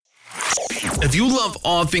If you love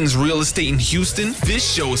all things real estate in Houston, this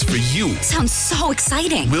show is for you. Sounds so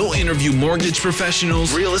exciting. We'll interview mortgage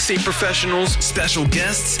professionals, real estate professionals, special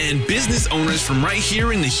guests, and business owners from right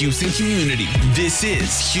here in the Houston community. This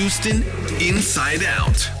is Houston Inside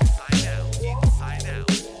Out.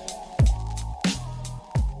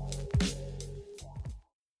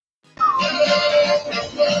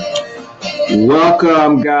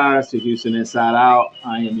 Welcome, guys, to Houston Inside Out.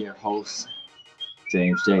 I am your host,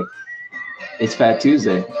 James J. It's Fat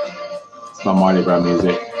Tuesday. It's my Mardi Gras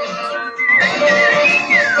music.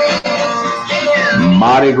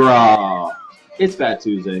 Mardi Gras. It's Fat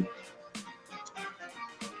Tuesday.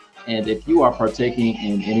 And if you are partaking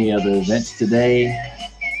in any other events today,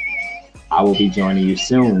 I will be joining you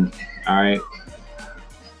soon. All right.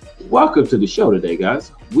 Welcome to the show today,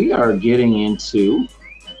 guys. We are getting into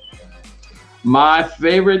my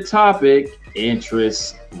favorite topic,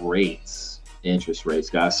 interest rates. Interest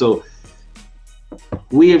rates, guys. So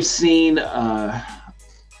we have seen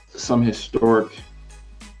some historically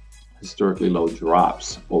low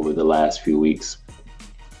drops over the last few weeks.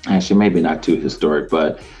 Actually, maybe not too historic,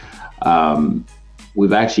 but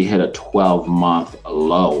we've actually hit a 12-month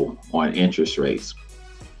low on interest rates.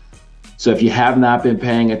 So if you have not been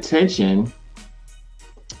paying attention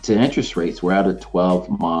to interest rates, we're at a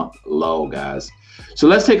 12-month low, guys. So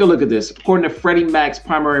let's take a look at this. According to Freddie Mac's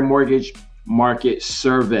primary mortgage market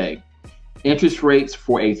survey, interest rates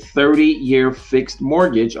for a 30-year fixed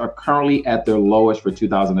mortgage are currently at their lowest for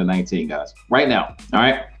 2019, guys. Right now, all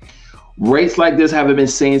right? Rates like this haven't been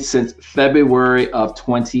seen since February of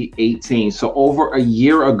 2018. So over a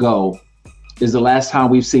year ago is the last time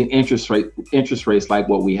we've seen interest rates like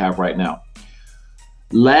what we have right now.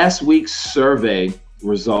 Last week's survey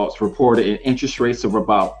results reported an interest rates of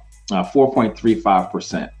about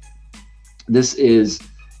 4.35%. This is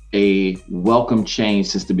a welcome change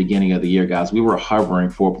since the beginning of the year, guys. We were hovering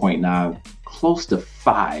 4.9, close to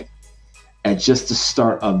 5 at just the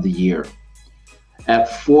start of the year. At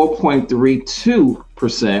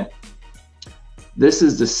 4.32%, this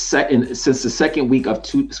is the second since the second week of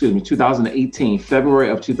 2018, February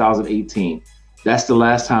of 2018. That's the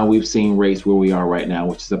last time we've seen rates where we are right now,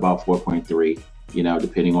 which is about 4.3. You know,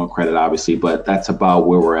 depending on credit, obviously, but that's about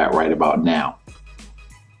where we're at right about now.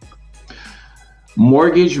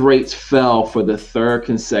 Mortgage rates fell for the third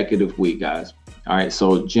consecutive week, guys. All right,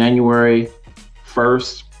 so January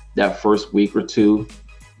 1st, that first week or two,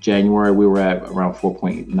 January, we were at around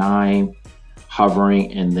 4.9,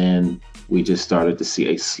 hovering, and then we just started to see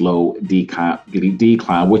a slow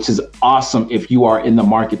decline, which is awesome if you are in the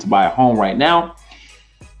market to buy a home right now.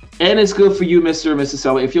 And it's good for you, Mr. and Mrs.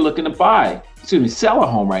 Seller, if you're looking to sell a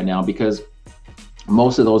home right now, because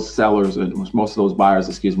most of those sellers and most of those buyers,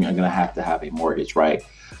 are going to have a mortgage, right?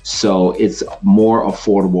 So it's more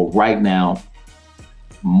affordable right now,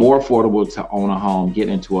 more affordable to own a home, get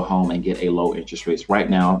into a home and get a low interest rates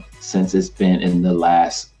right now since it's been in the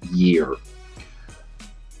last year.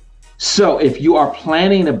 So if you are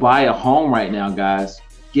planning to buy a home right now, guys,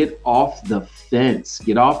 get off the fence.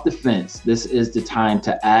 Get off the fence. This is the time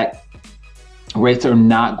to act. Rates are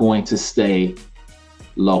not going to stay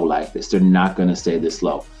low like this. They're not going to stay this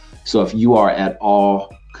low. So if you are at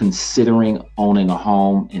all considering owning a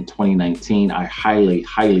home in 2019, I highly,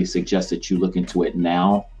 highly suggest that you look into it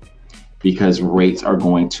now, because rates are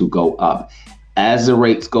going to go up. As the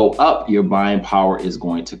rates go up, your buying power is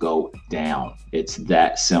going to go down. It's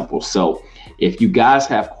that simple. So if you guys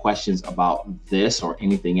have questions about this or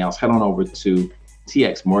anything else, head on over to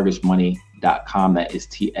txmortgagemoney.com. That is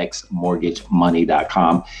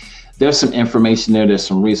txmortgagemoney.com. There's some information there. There's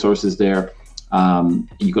some resources there.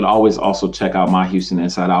 You can always also check out My Houston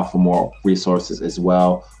Inside Out for more resources as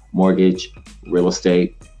well. Mortgage, real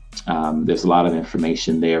estate. There's a lot of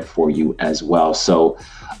information there for you as well. So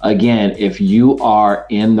again, if you are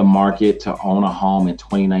in the market to own a home in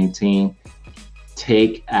 2019,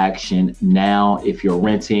 take action now. If you're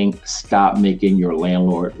renting, stop making your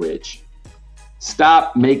landlord rich.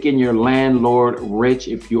 Stop making your landlord rich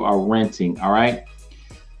if you are renting, all right?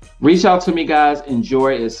 Reach out to me, guys.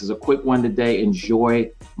 Enjoy. This is a quick one today.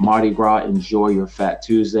 Enjoy Mardi Gras. Enjoy your Fat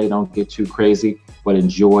Tuesday. Don't get too crazy, but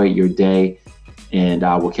enjoy your day. And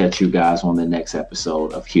I will catch you guys on the next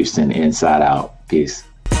episode of Houston Inside Out. Peace.